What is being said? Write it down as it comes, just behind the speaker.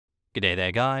G'day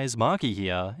there guys, Marky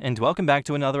here, and welcome back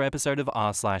to another episode of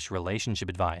r/relationship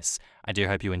advice. I do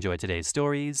hope you enjoyed today's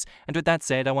stories, and with that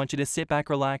said, I want you to sit back,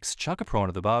 relax, chuck a prawn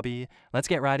to the barbie, let's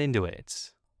get right into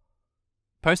it.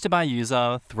 Posted by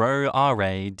user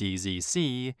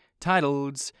ThrowRADZC,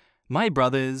 titled, My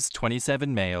brother's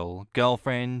 27 male,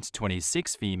 girlfriend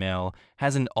 26 female,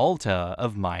 has an altar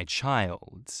of my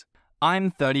child.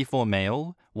 I'm 34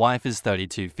 male, wife is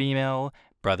 32 female,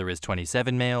 brother is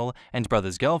 27 male, and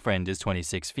brother's girlfriend is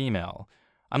 26 female.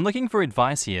 I'm looking for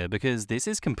advice here because this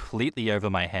is completely over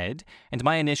my head, and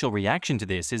my initial reaction to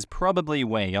this is probably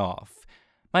way off.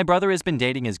 My brother has been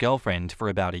dating his girlfriend for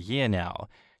about a year now.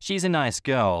 She's a nice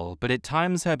girl, but at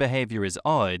times her behavior is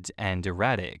odd and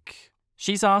erratic.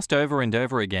 She's asked over and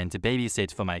over again to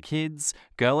babysit for my kids,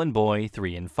 girl and boy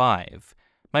 3 and 5.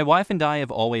 My wife and I have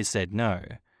always said no.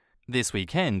 This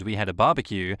weekend we had a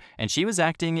barbecue and she was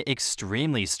acting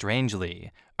extremely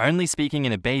strangely, only speaking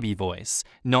in a baby voice,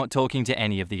 not talking to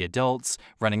any of the adults,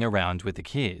 running around with the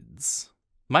kids.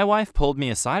 My wife pulled me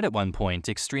aside at one point,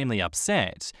 extremely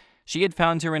upset. She had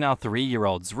found her in our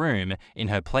 3-year-old's room, in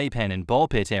her playpen and ball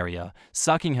pit area,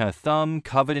 sucking her thumb,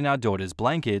 covered in our daughter's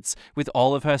blankets, with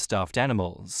all of her stuffed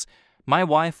animals. My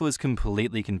wife was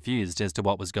completely confused as to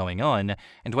what was going on,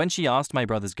 and when she asked my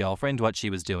brother's girlfriend what she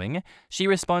was doing, she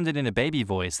responded in a baby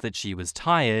voice that she was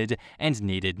tired and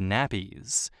needed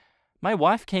nappies. My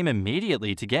wife came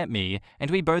immediately to get me, and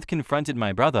we both confronted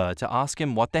my brother to ask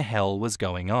him what the hell was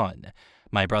going on.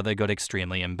 My brother got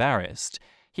extremely embarrassed.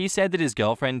 He said that his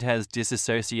girlfriend has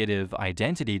dissociative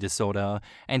identity disorder,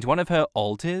 and one of her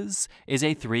alters is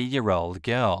a 3-year-old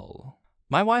girl.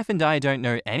 My wife and I don't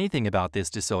know anything about this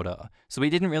disorder, so we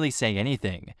didn't really say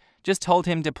anything, just told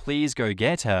him to please go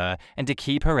get her and to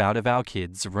keep her out of our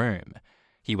kids' room.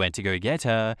 He went to go get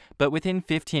her, but within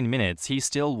 15 minutes he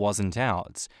still wasn't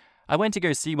out. I went to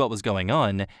go see what was going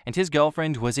on, and his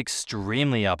girlfriend was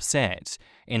extremely upset,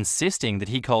 insisting that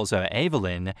he calls her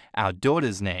Evelyn, our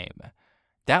daughter's name.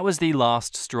 That was the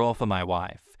last straw for my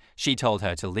wife. She told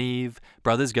her to leave.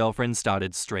 Brother's girlfriend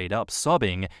started straight up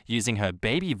sobbing, using her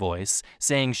baby voice,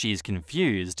 saying she's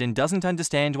confused and doesn't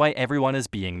understand why everyone is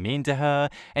being mean to her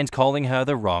and calling her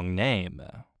the wrong name.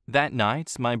 That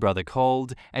night, my brother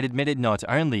called and admitted not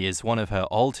only is one of her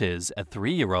alters a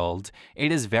 3-year-old,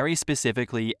 it is very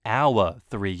specifically our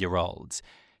 3-year-old.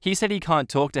 He said he can't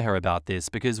talk to her about this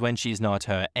because when she's not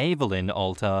her Evelyn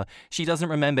alter, she doesn't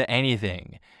remember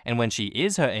anything, and when she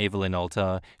is her Evelyn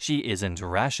alter, she isn't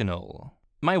rational.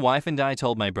 My wife and I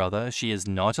told my brother she is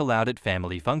not allowed at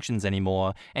family functions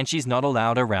anymore, and she's not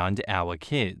allowed around our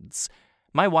kids.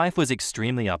 My wife was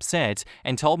extremely upset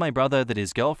and told my brother that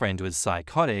his girlfriend was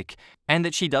psychotic, and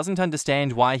that she doesn't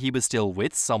understand why he was still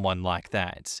with someone like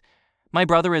that. My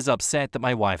brother is upset that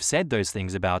my wife said those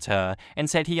things about her, and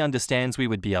said he understands we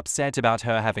would be upset about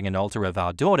her having an alter of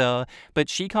our daughter, but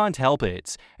she can't help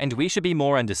it, and we should be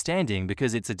more understanding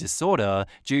because it's a disorder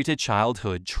due to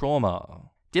childhood trauma.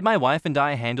 Did my wife and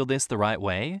I handle this the right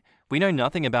way? We know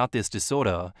nothing about this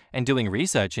disorder, and doing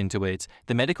research into it,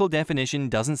 the medical definition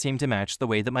doesn't seem to match the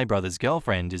way that my brother's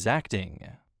girlfriend is acting.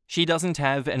 She doesn't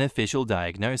have an official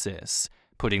diagnosis.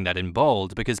 Putting that in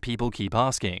bold because people keep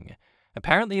asking.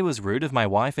 Apparently it was rude of my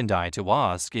wife and I to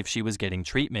ask if she was getting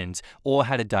treatment or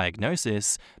had a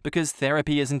diagnosis because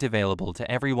therapy isn't available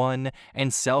to everyone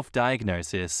and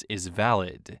self-diagnosis is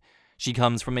valid. She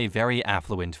comes from a very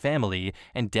affluent family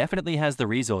and definitely has the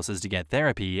resources to get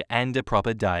therapy and a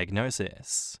proper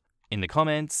diagnosis. In the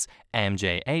comments,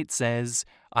 MJ8 says,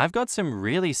 I've got some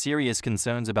really serious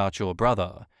concerns about your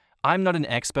brother. I'm not an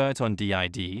expert on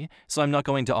DID, so I'm not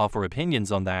going to offer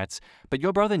opinions on that, but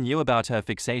your brother knew about her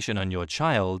fixation on your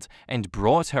child and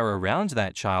brought her around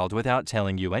that child without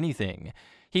telling you anything.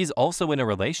 He's also in a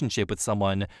relationship with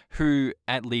someone who,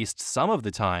 at least some of the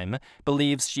time,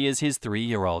 believes she is his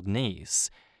 3-year-old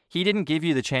niece. He didn't give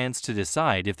you the chance to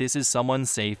decide if this is someone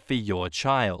safe for your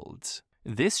child.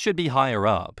 This should be higher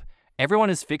up. Everyone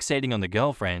is fixating on the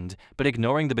girlfriend, but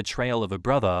ignoring the betrayal of a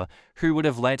brother who would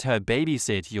have let her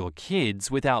babysit your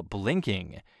kids without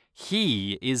blinking.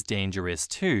 He is dangerous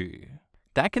too.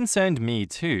 That concerned me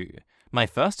too. My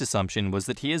first assumption was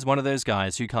that he is one of those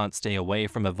guys who can't stay away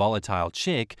from a volatile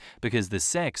chick because the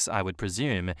sex, I would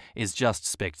presume, is just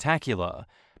spectacular.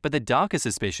 But the darker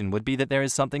suspicion would be that there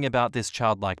is something about this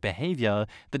childlike behavior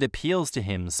that appeals to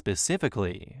him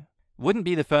specifically. Wouldn't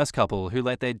be the first couple who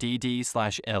let their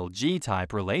DD/LG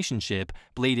type relationship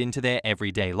bleed into their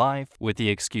everyday life with the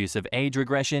excuse of age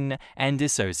regression and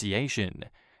dissociation.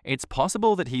 It's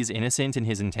possible that he's innocent in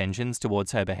his intentions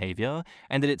towards her behavior,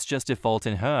 and that it's just a fault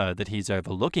in her that he's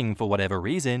overlooking for whatever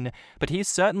reason, but he's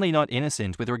certainly not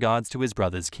innocent with regards to his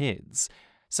brother's kids.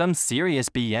 Some serious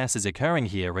BS is occurring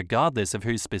here regardless of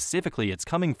who specifically it's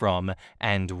coming from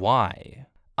and why.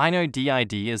 I know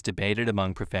DID is debated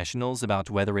among professionals about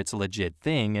whether it's a legit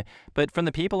thing, but from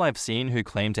the people I've seen who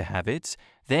claim to have it,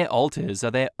 their alters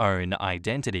are their own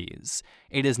identities.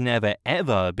 It has never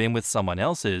ever been with someone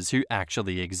else's who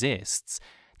actually exists.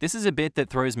 This is a bit that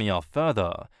throws me off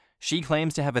further. She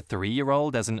claims to have a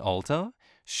 3-year-old as an alter?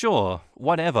 Sure,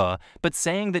 whatever, but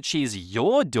saying that she's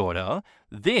your daughter?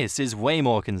 This is way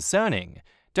more concerning.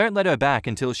 Don't let her back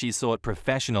until she's sought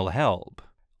professional help.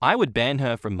 I would ban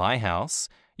her from my house.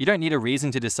 You don't need a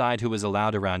reason to decide who is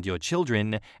allowed around your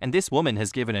children, and this woman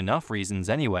has given enough reasons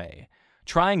anyway.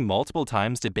 Trying multiple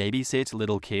times to babysit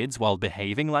little kids while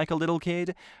behaving like a little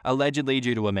kid, allegedly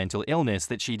due to a mental illness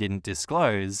that she didn't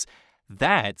disclose,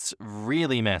 that's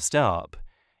really messed up.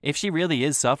 If she really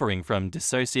is suffering from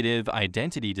dissociative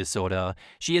identity disorder,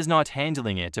 she is not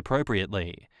handling it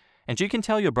appropriately. And you can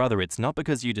tell your brother it's not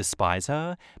because you despise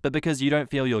her, but because you don't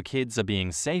feel your kids are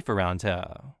being safe around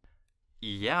her.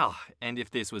 Yeah, and if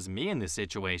this was me in this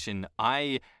situation,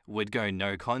 I would go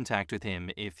no contact with him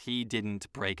if he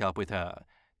didn't break up with her.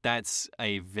 That's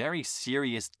a very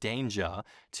serious danger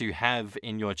to have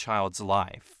in your child's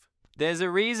life. There's a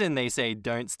reason they say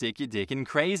don't stick your dick in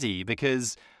crazy,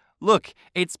 because look,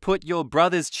 it's put your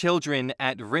brother's children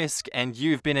at risk and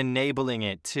you've been enabling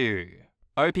it too.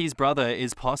 OP's brother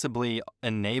is possibly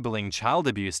enabling child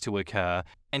abuse to occur,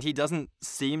 and he doesn't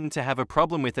seem to have a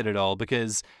problem with it at all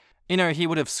because, you know, he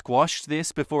would have squashed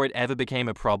this before it ever became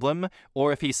a problem,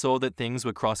 or if he saw that things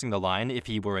were crossing the line, if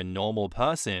he were a normal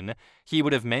person, he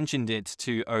would have mentioned it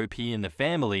to OP and the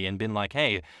family and been like,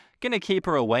 hey, gonna keep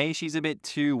her away, she's a bit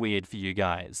too weird for you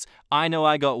guys. I know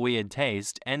I got weird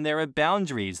taste, and there are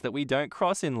boundaries that we don't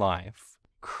cross in life.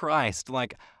 Christ,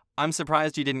 like, I'm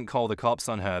surprised you didn't call the cops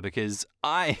on her because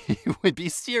I would be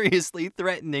seriously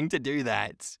threatening to do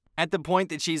that. At the point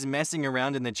that she's messing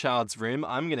around in the child's room,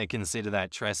 I'm gonna consider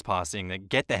that trespassing, that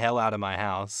get the hell out of my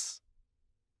house.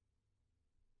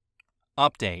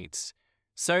 Update.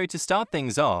 So to start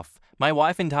things off, my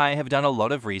wife and I have done a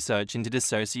lot of research into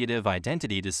dissociative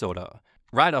identity disorder.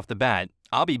 Right off the bat,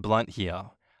 I'll be blunt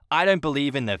here. I don't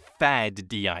believe in the fad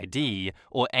DID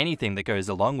or anything that goes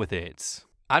along with it.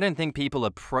 I don't think people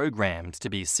are programmed to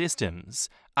be systems.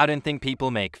 I don't think people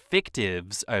make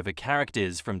fictives over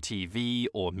characters from TV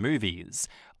or movies.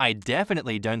 I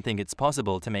definitely don't think it's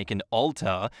possible to make an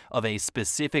alter of a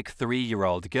specific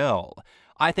 3-year-old girl.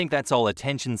 I think that's all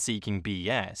attention-seeking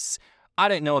BS. I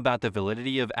don't know about the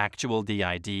validity of actual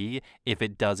DID, if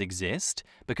it does exist,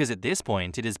 because at this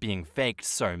point it is being faked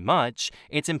so much,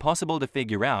 it's impossible to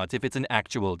figure out if it's an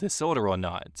actual disorder or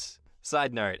not.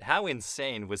 Side note, how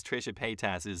insane was Trisha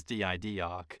Paytas's DID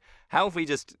arc? How have we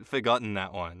just forgotten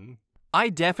that one? I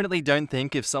definitely don't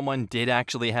think if someone did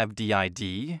actually have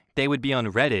DID, they would be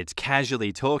on Reddit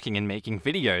casually talking and making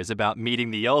videos about meeting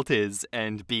the alters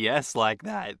and BS like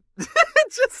that.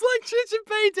 Just like Trisha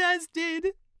Paytas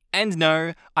did. And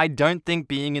no, I don't think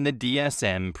being in the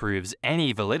DSM proves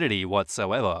any validity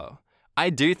whatsoever. I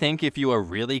do think if you are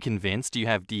really convinced you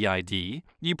have DID,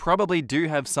 you probably do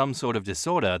have some sort of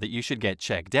disorder that you should get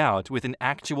checked out with an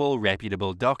actual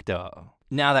reputable doctor.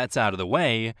 Now that's out of the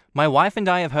way, my wife and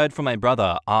I have heard from my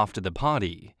brother after the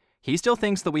party. He still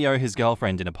thinks that we owe his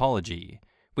girlfriend an apology.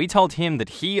 We told him that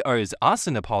he owes us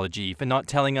an apology for not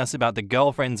telling us about the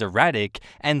girlfriend's erratic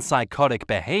and psychotic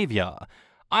behavior.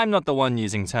 I'm not the one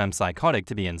using term psychotic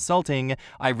to be insulting,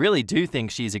 I really do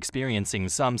think she's experiencing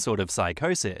some sort of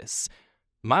psychosis.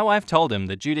 My wife told him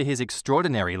that due to his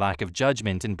extraordinary lack of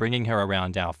judgment in bringing her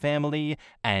around our family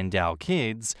and our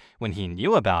kids, when he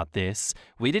knew about this,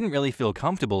 we didn't really feel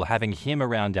comfortable having him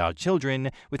around our children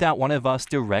without one of us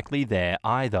directly there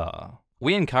either.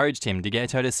 We encouraged him to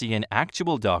get her to see an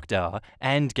actual doctor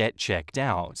and get checked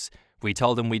out. We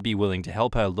told him we'd be willing to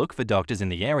help her look for doctors in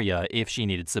the area if she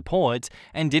needed support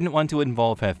and didn't want to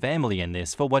involve her family in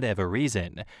this for whatever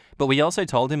reason. But we also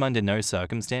told him under no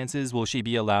circumstances will she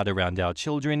be allowed around our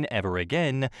children ever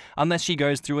again unless she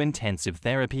goes through intensive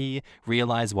therapy,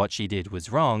 realizes what she did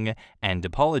was wrong, and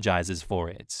apologizes for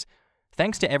it.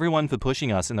 Thanks to everyone for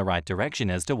pushing us in the right direction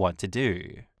as to what to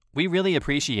do. We really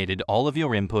appreciated all of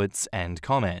your inputs and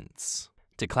comments.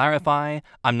 To clarify,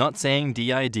 I'm not saying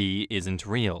DID isn't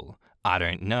real. I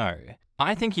don't know.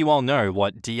 I think you all know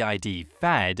what DID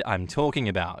fad I'm talking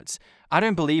about. I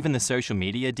don't believe in the social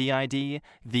media DID,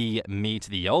 the meet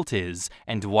the alters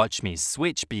and watch me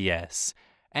switch BS.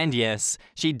 And yes,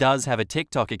 she does have a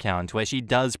TikTok account where she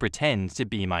does pretend to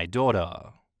be my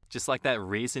daughter. Just like that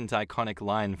recent iconic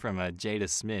line from Jada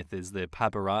Smith as the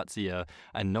paparazzi are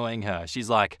annoying her. She's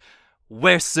like,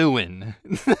 We're suing.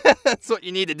 That's what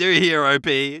you need to do here, OP.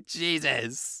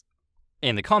 Jesus.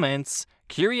 In the comments,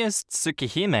 Curious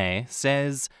Tsukihime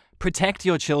says, protect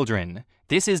your children.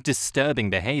 This is disturbing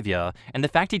behavior, and the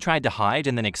fact he tried to hide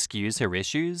and then excuse her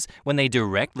issues when they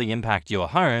directly impact your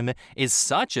home is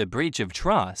such a breach of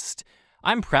trust.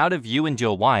 I'm proud of you and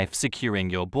your wife securing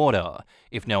your border.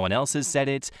 If no one else has said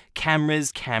it,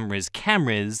 cameras, cameras,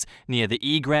 cameras near the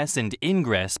egress and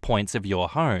ingress points of your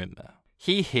home.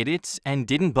 He hid it and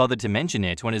didn't bother to mention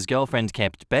it when his girlfriend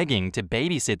kept begging to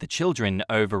babysit the children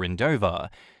over and over.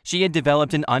 She had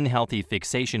developed an unhealthy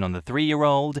fixation on the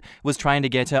 3-year-old, was trying to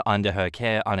get her under her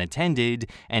care unattended,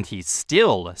 and he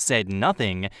still said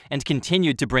nothing and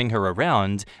continued to bring her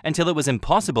around until it was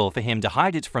impossible for him to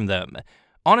hide it from them.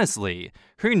 Honestly,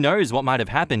 who knows what might have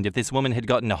happened if this woman had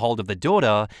gotten a hold of the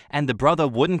daughter and the brother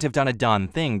wouldn't have done a darn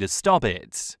thing to stop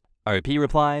it. OP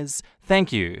replies,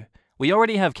 thank you. We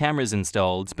already have cameras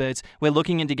installed, but we're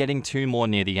looking into getting 2 more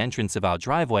near the entrance of our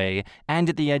driveway and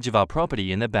at the edge of our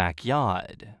property in the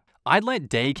backyard. I'd let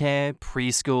daycare,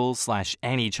 preschool /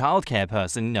 any childcare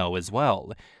person know as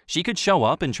well. She could show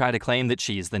up and try to claim that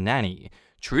she's the nanny.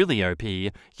 Truly, OP,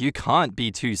 you can't be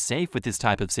too safe with this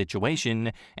type of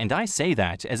situation, and I say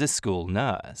that as a school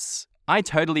nurse. I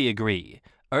totally agree.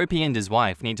 OP and his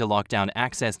wife need to lock down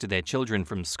access to their children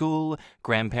from school,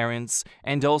 grandparents,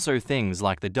 and also things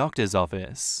like the doctor's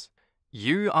office.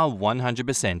 You are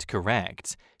 100%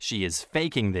 correct. She is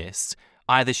faking this.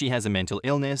 Either she has a mental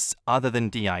illness other than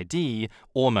DID,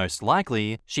 or most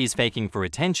likely, she's faking for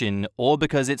attention or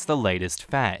because it's the latest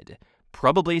fad.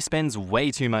 Probably spends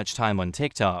way too much time on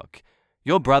TikTok.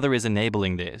 Your brother is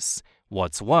enabling this.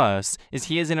 What's worse is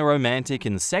he is in a romantic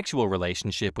and sexual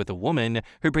relationship with a woman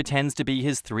who pretends to be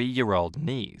his 3-year-old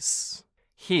niece.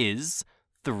 His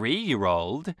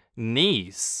 3-year-old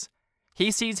niece.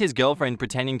 He sees his girlfriend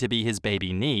pretending to be his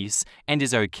baby niece and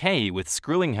is okay with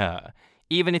screwing her.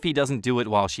 Even if he doesn't do it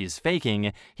while she's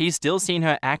faking, he's still seen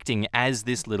her acting as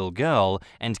this little girl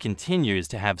and continues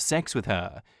to have sex with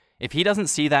her. If he doesn't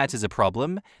see that as a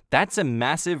problem, that's a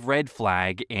massive red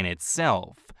flag in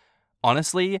itself.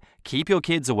 Honestly, keep your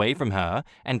kids away from her,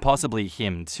 and possibly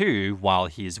him too, while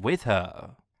he's with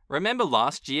her. Remember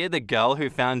last year the girl who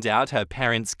found out her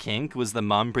parents' kink was the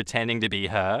mum pretending to be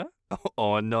her?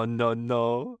 Oh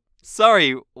no.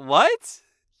 Sorry, what?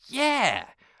 Yeah!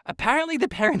 Apparently the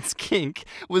parents' kink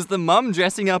was the mum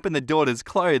dressing up in the daughter's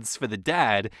clothes for the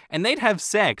dad, and they'd have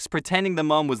sex pretending the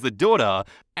mum was the daughter,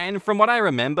 and from what I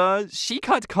remember, she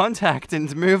cut contact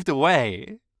and moved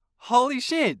away. Holy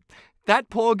shit!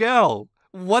 That poor girl.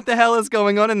 What the hell is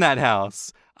going on in that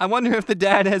house? I wonder if the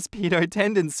dad has pedo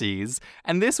tendencies,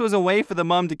 and this was a way for the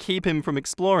mum to keep him from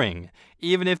exploring.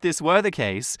 Even if this were the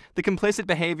case, the complicit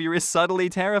behavior is subtly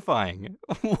terrifying.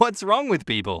 What's wrong with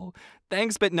people?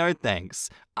 Thanks but no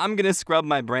thanks. I'm gonna scrub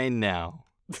my brain now.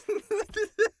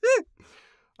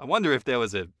 I wonder if there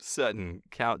was a certain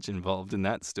couch involved in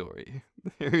that story.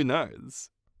 Who knows?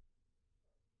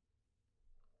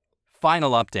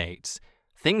 Final update.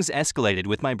 Things escalated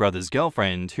with my brother's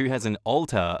girlfriend, who has an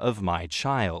alter of my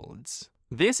child.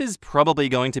 This is probably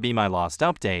going to be my last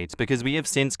update because we have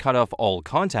since cut off all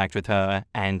contact with her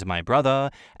and my brother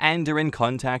and are in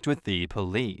contact with the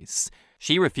police.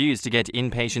 She refused to get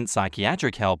inpatient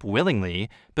psychiatric help willingly,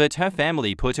 but her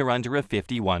family put her under a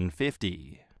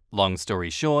 5150. Long story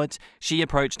short, she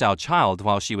approached our child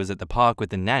while she was at the park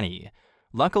with the nanny.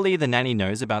 Luckily, the nanny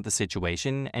knows about the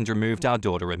situation and removed our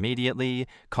daughter immediately,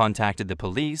 contacted the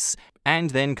police, and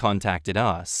then contacted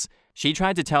us. She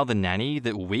tried to tell the nanny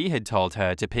that we had told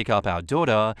her to pick up our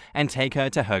daughter and take her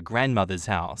to her grandmother's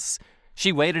house.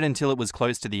 She waited until it was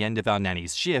close to the end of our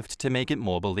nanny's shift to make it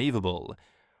more believable.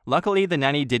 Luckily, the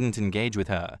nanny didn't engage with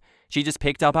her. She just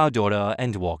picked up our daughter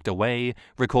and walked away,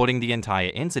 recording the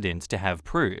entire incident to have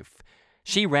proof.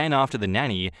 She ran after the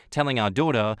nanny, telling our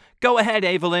daughter, "Go ahead,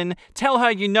 Evelyn, tell her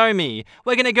you know me.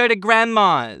 We're gonna go to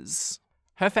Grandma's."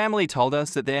 Her family told us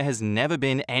that there has never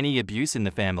been any abuse in the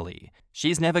family.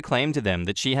 She's never claimed to them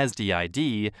that she has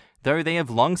DID, though they have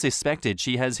long suspected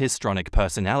she has histrionic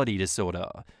personality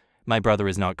disorder. My brother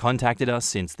has not contacted us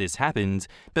since this happened,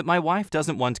 but my wife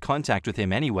doesn't want contact with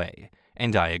him anyway,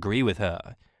 and I agree with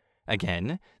her.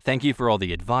 Again, thank you for all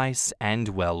the advice and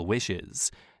well wishes.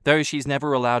 Though she's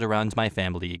never allowed around my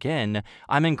family again,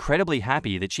 I'm incredibly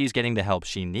happy that she's getting the help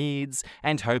she needs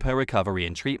and hope her recovery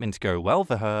and treatment go well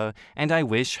for her, and I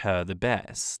wish her the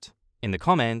best. In the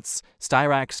comments,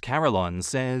 Styrax Carolon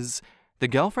says, The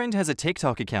girlfriend has a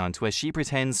TikTok account where she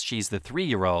pretends she's the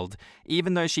 3-year-old,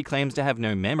 even though she claims to have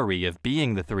no memory of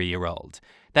being the 3-year-old.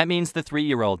 That means the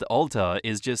 3-year-old alter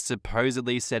is just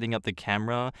supposedly setting up the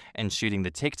camera and shooting the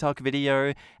TikTok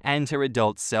video, and her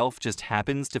adult self just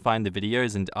happens to find the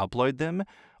videos and upload them?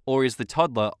 Or is the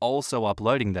toddler also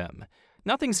uploading them?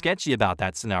 Nothing sketchy about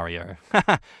that scenario.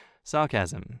 Haha,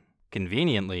 sarcasm.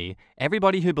 Conveniently,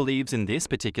 everybody who believes in this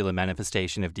particular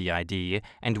manifestation of DID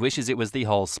and wishes it was the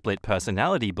whole split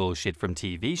personality bullshit from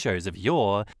TV shows of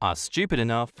yore are stupid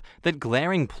enough that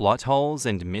glaring plot holes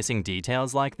and missing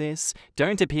details like this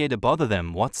don't appear to bother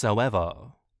them whatsoever.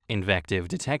 Invective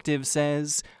Detective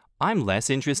says, I'm less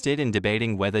interested in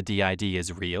debating whether DID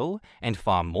is real, and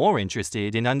far more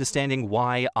interested in understanding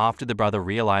why, after the brother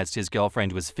realized his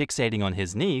girlfriend was fixating on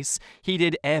his niece, he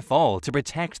did F all to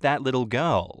protect that little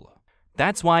girl.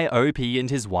 That's why OP and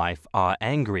his wife are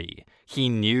angry. He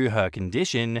knew her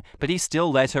condition, but he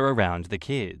still let her around the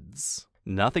kids.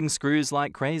 Nothing screws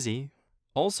like crazy.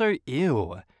 Also,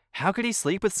 ew. How could he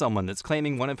sleep with someone that's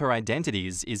claiming one of her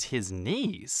identities is his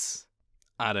niece?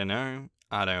 I don't know.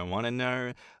 I don't want to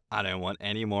know. I don't want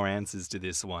any more answers to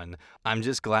this one. I'm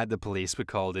just glad the police were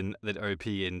called and that OP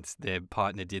and their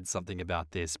partner did something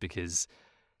about this because,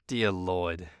 dear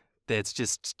Lord, there's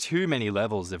just too many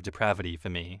levels of depravity for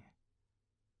me.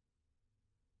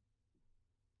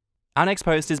 Our next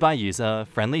post is by user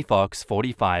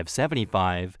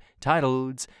FriendlyFox4575,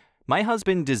 titled, My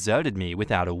husband deserted me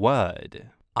without a word.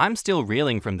 I'm still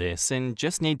reeling from this and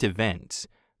just need to vent.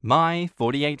 My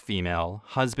 48 female,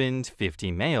 husband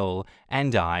 50 male,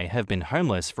 and I have been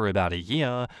homeless for about a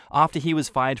year after he was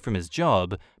fired from his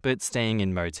job, but staying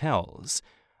in motels.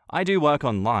 I do work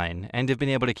online and have been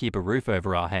able to keep a roof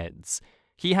over our heads.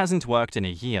 He hasn't worked in a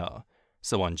year.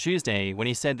 So on Tuesday, when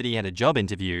he said that he had a job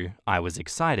interview, I was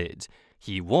excited.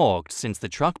 He walked since the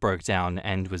truck broke down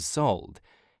and was sold.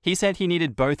 He said he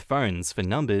needed both phones for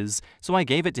numbers, so I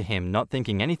gave it to him not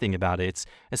thinking anything about it,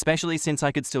 especially since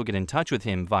I could still get in touch with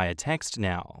him via text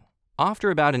now. After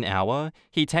about an hour,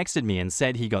 he texted me and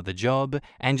said he got the job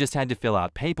and just had to fill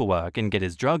out paperwork and get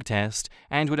his drug test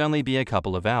and would only be a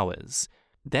couple of hours.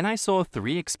 Then I saw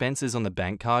 3 expenses on the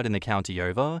bank card in the county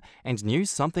over and knew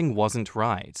something wasn't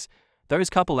right. Those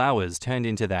couple hours turned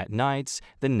into that night,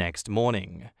 the next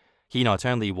morning. He not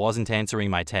only wasn't answering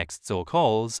my texts or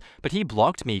calls, but he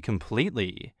blocked me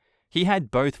completely. He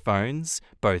had both phones,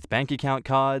 both bank account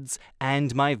cards,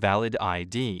 and my valid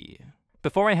ID.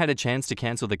 Before I had a chance to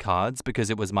cancel the cards because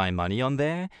it was my money on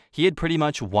there, he had pretty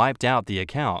much wiped out the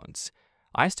account.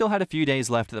 I still had a few days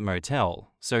left at the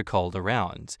motel, so called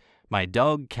around. My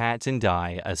dog, cat, and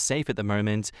I are safe at the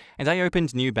moment, and I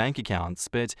opened new bank accounts,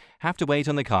 but have to wait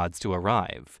on the cards to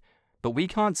arrive. But we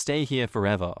can't stay here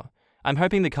forever. I'm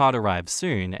hoping the card arrives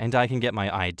soon, and I can get my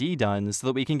ID done so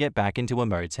that we can get back into a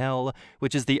motel,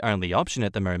 which is the only option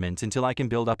at the moment until I can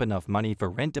build up enough money for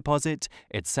rent deposit,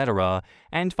 etc.,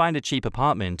 and find a cheap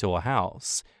apartment or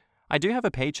house. I do have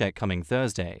a paycheck coming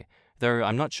Thursday, though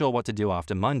I'm not sure what to do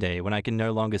after Monday when I can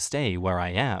no longer stay where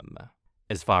I am.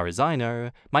 As far as I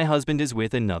know, my husband is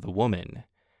with another woman.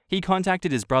 He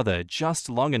contacted his brother just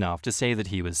long enough to say that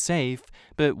he was safe,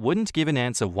 but wouldn't give an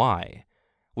answer why.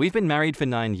 We've been married for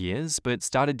 9 years, but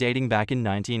started dating back in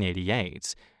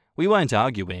 1988. We weren't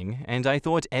arguing, and I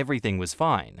thought everything was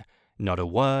fine. Not a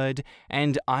word,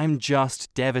 and I'm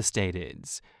just devastated.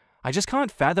 I just can't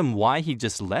fathom why he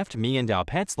just left me and our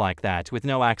pets like that with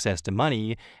no access to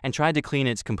money and tried to clean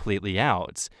it completely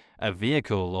out, a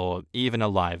vehicle or even a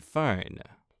live phone.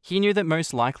 He knew that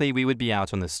most likely we would be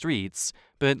out on the streets,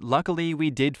 but luckily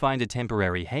we did find a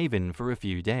temporary haven for a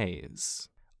few days.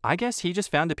 I guess he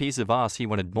just found a piece of us he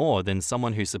wanted more than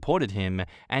someone who supported him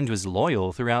and was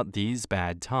loyal throughout these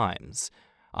bad times.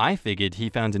 I figured he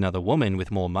found another woman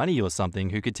with more money or something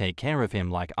who could take care of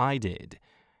him like I did.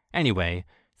 Anyway,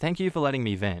 thank you for letting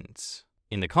me vent.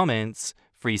 In the comments,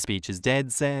 Free Speech is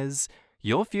Dead says,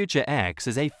 Your future ex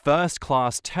is a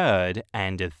first-class turd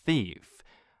and a thief.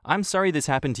 I'm sorry this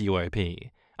happened to you, OP.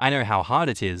 I know how hard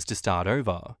it is to start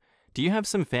over. Do you have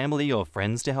some family or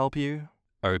friends to help you?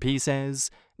 OP says,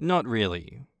 Not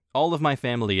really. All of my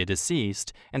family are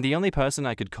deceased, and the only person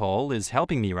I could call is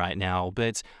helping me right now,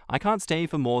 but I can't stay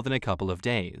for more than a couple of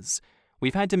days.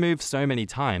 We've had to move so many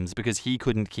times because he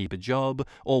couldn't keep a job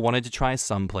or wanted to try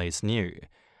someplace new.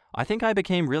 I think I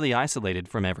became really isolated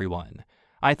from everyone.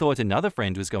 I thought another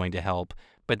friend was going to help,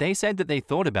 but they said that they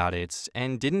thought about it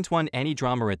and didn't want any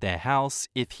drama at their house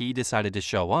if he decided to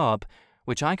show up,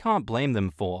 which I can't blame them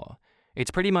for.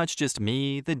 It's pretty much just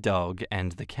me, the dog,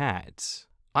 and the cat.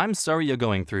 I'm sorry you're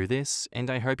going through this, and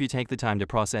I hope you take the time to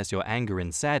process your anger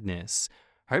and sadness.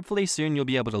 Hopefully soon you'll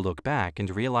be able to look back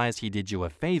and realize he did you a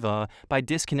favor by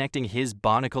disconnecting his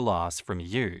barnacle ass from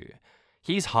you.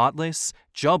 He's heartless,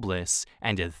 jobless,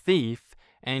 and a thief,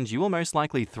 and you will most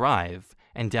likely thrive,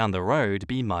 and down the road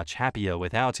be much happier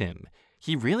without him.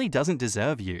 He really doesn't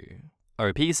deserve you.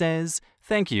 OP says,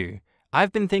 "Thank you.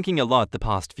 I've been thinking a lot the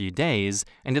past few days,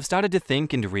 and have started to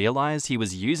think and realize he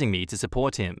was using me to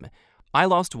support him. I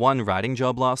lost one writing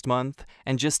job last month,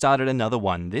 and just started another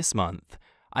one this month.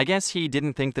 I guess he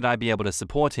didn't think that I'd be able to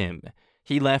support him.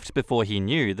 He left before he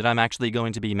knew that I'm actually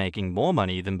going to be making more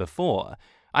money than before.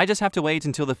 I just have to wait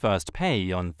until the first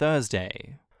pay on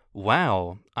Thursday."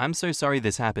 Wow, I'm so sorry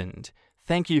this happened.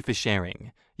 Thank you for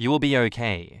sharing. You will be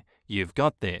okay. You've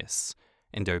got this.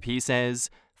 And OP says,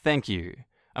 "Thank you.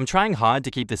 I'm trying hard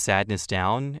to keep the sadness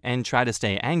down and try to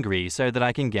stay angry so that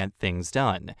I can get things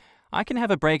done. I can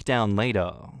have a breakdown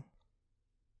later."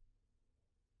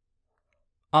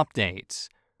 Update.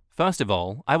 First of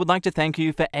all, I would like to thank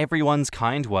you for everyone's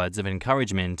kind words of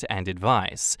encouragement and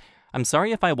advice. I'm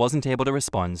sorry if I wasn't able to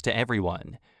respond to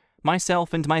everyone.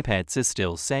 Myself and my pets are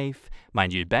still safe. My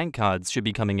new bank cards should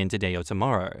be coming in today or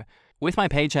tomorrow. With my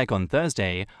paycheck on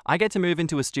Thursday, I get to move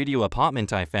into a studio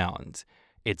apartment I found.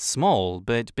 It's small,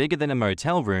 but bigger than a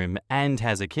motel room and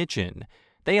has a kitchen.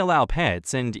 They allow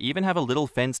pets and even have a little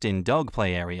fenced-in dog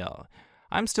play area.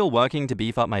 I'm still working to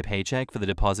beef up my paycheck for the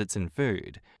deposits and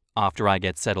food. After I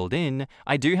get settled in,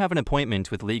 I do have an appointment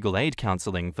with legal aid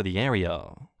counseling for the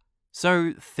area.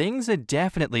 So things are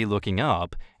definitely looking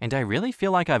up, and I really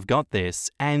feel like I've got this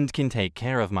and can take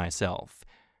care of myself.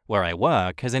 Where I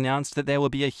work has announced that there will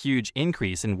be a huge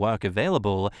increase in work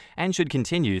available and should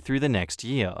continue through the next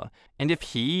year. And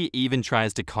if he even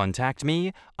tries to contact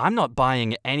me, I'm not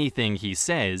buying anything he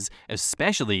says,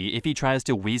 especially if he tries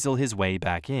to weasel his way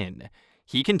back in.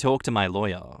 He can talk to my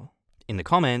lawyer. In the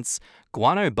comments,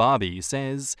 Guano Barbie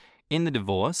says, "In the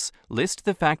divorce, list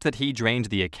the fact that he drained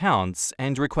the accounts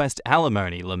and request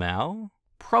alimony, Lamau."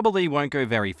 Probably won't go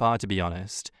very far, to be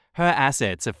honest. Her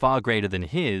assets are far greater than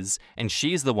his, and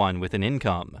she's the one with an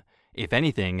income. If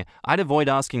anything, I'd avoid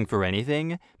asking for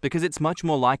anything, because it's much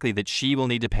more likely that she will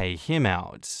need to pay him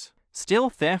out. Still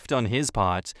theft on his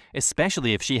part,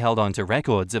 especially if she held on to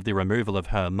records of the removal of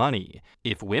her money.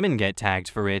 If women get tagged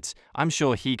for it, I'm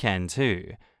sure he can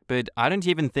too. But I don't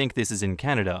even think this is in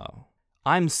Canada.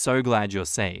 I'm so glad you're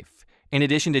safe. In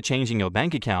addition to changing your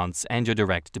bank accounts and your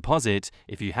direct deposit,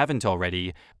 if you haven't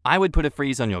already, I would put a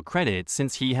freeze on your credit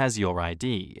since he has your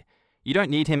ID. You don't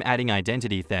need him adding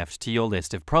identity theft to your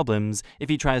list of problems if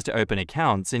he tries to open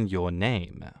accounts in your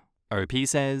name. OP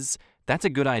says, "That's a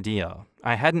good idea.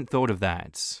 I hadn't thought of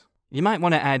that." You might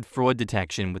want to add fraud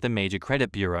detection with the major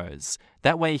credit bureaus.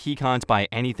 That way he can't buy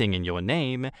anything in your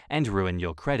name and ruin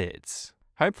your credit.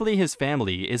 Hopefully his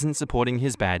family isn't supporting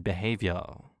his bad behavior.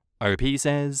 OP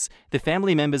says, "The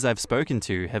family members I've spoken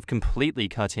to have completely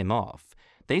cut him off.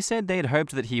 They said they'd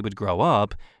hoped that he would grow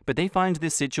up, but they find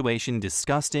this situation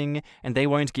disgusting and they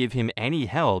won't give him any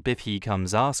help if he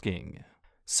comes asking.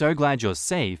 So glad you're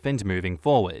safe and moving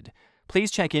forward. Please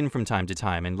check in from time to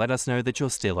time and let us know that you're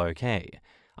still okay.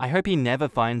 I hope he never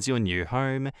finds your new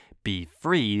home. Be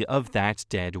free of that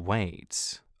dead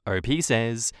weight." OP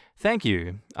says, "Thank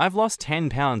you. I've lost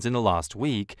 10 pounds in the last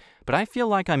week, but I feel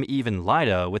like I'm even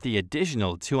lighter with the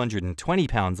additional 220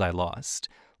 pounds I lost.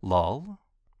 Lol."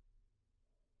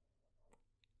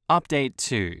 Update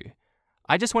 2.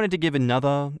 I just wanted to give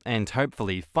another, and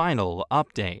hopefully final,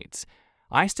 update.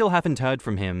 I still haven't heard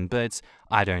from him, but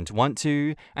I don't want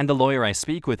to, and the lawyer I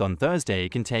speak with on Thursday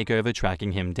can take over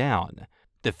tracking him down.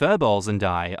 The furballs and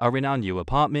I are in our new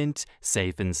apartment,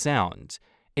 safe and sound.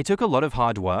 It took a lot of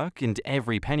hard work and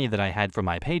every penny that I had from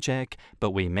my paycheck,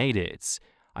 but we made it.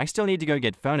 I still need to go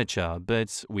get furniture,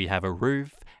 but we have a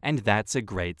roof, and that's a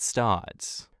great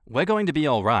start. We're going to be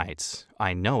alright,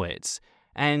 I know it.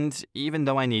 And even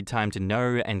though I need time to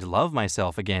know and love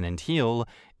myself again and heal,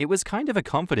 it was kind of a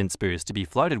confidence boost to be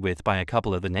floated with by a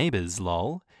couple of the neighbors,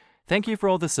 lol. Thank you for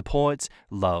all the support,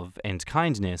 love, and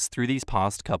kindness through these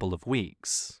past couple of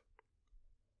weeks.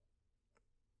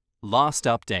 Last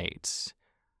update.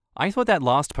 I thought that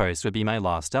last post would be my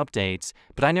last update,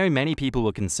 but I know many people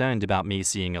were concerned about me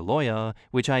seeing a lawyer,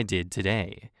 which I did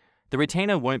today. The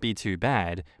retainer won't be too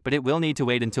bad, but it will need to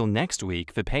wait until next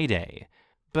week for payday.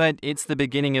 But it's the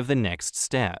beginning of the next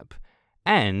step.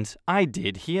 And I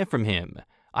did hear from him.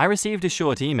 I received a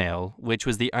short email, which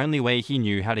was the only way he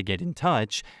knew how to get in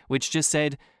touch, which just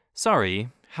said, "Sorry,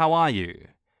 how are you?"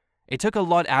 It took a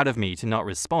lot out of me to not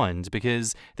respond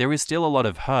because there is still a lot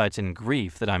of hurt and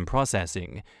grief that I'm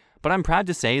processing. but I'm proud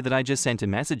to say that I just sent a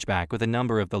message back with a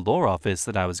number of the law office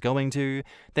that I was going to,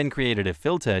 then created a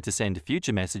filter to send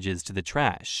future messages to the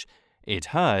trash. It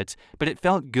hurt, but it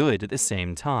felt good at the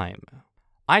same time.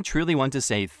 I truly want to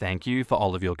say thank you for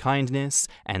all of your kindness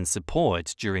and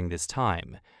support during this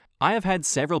time. I have had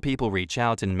several people reach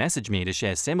out and message me to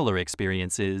share similar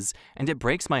experiences, and it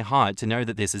breaks my heart to know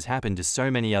that this has happened to so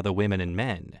many other women and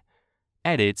men.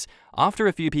 Edit: after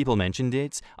a few people mentioned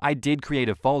it, I did create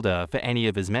a folder for any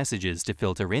of his messages to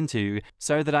filter into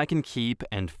so that I can keep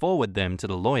and forward them to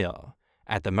the lawyer.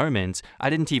 At the moment, I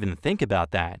didn't even think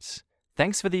about that.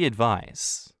 Thanks for the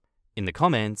advice. In the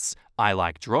comments, I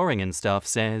Like Drawing and Stuff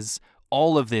says,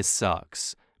 all of this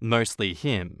sucks. Mostly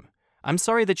him. I'm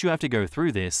sorry that you have to go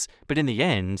through this, but in the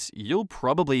end, you'll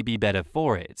probably be better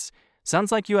for it.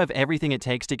 Sounds like you have everything it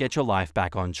takes to get your life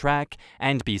back on track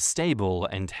and be stable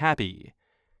and happy.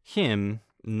 Him,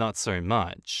 not so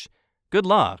much. Good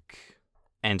luck.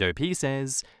 And OP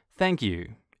says, thank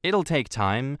you. It'll take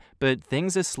time, but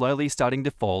things are slowly starting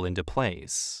to fall into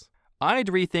place. I'd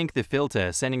rethink the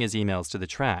filter sending his emails to the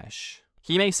trash.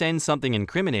 He may send something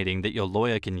incriminating that your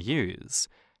lawyer can use.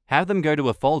 Have them go to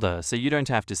a folder so you don't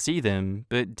have to see them,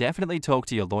 but definitely talk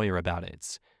to your lawyer about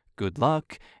it. Good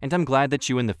luck, and I'm glad that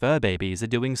you and the fur babies are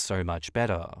doing so much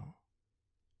better.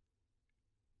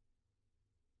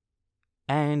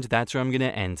 And that's where I'm going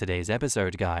to end today's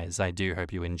episode, guys. I do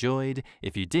hope you enjoyed.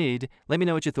 If you did, let me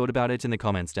know what you thought about it in the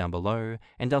comments down below,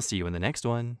 and I'll see you in the next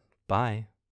one. Bye.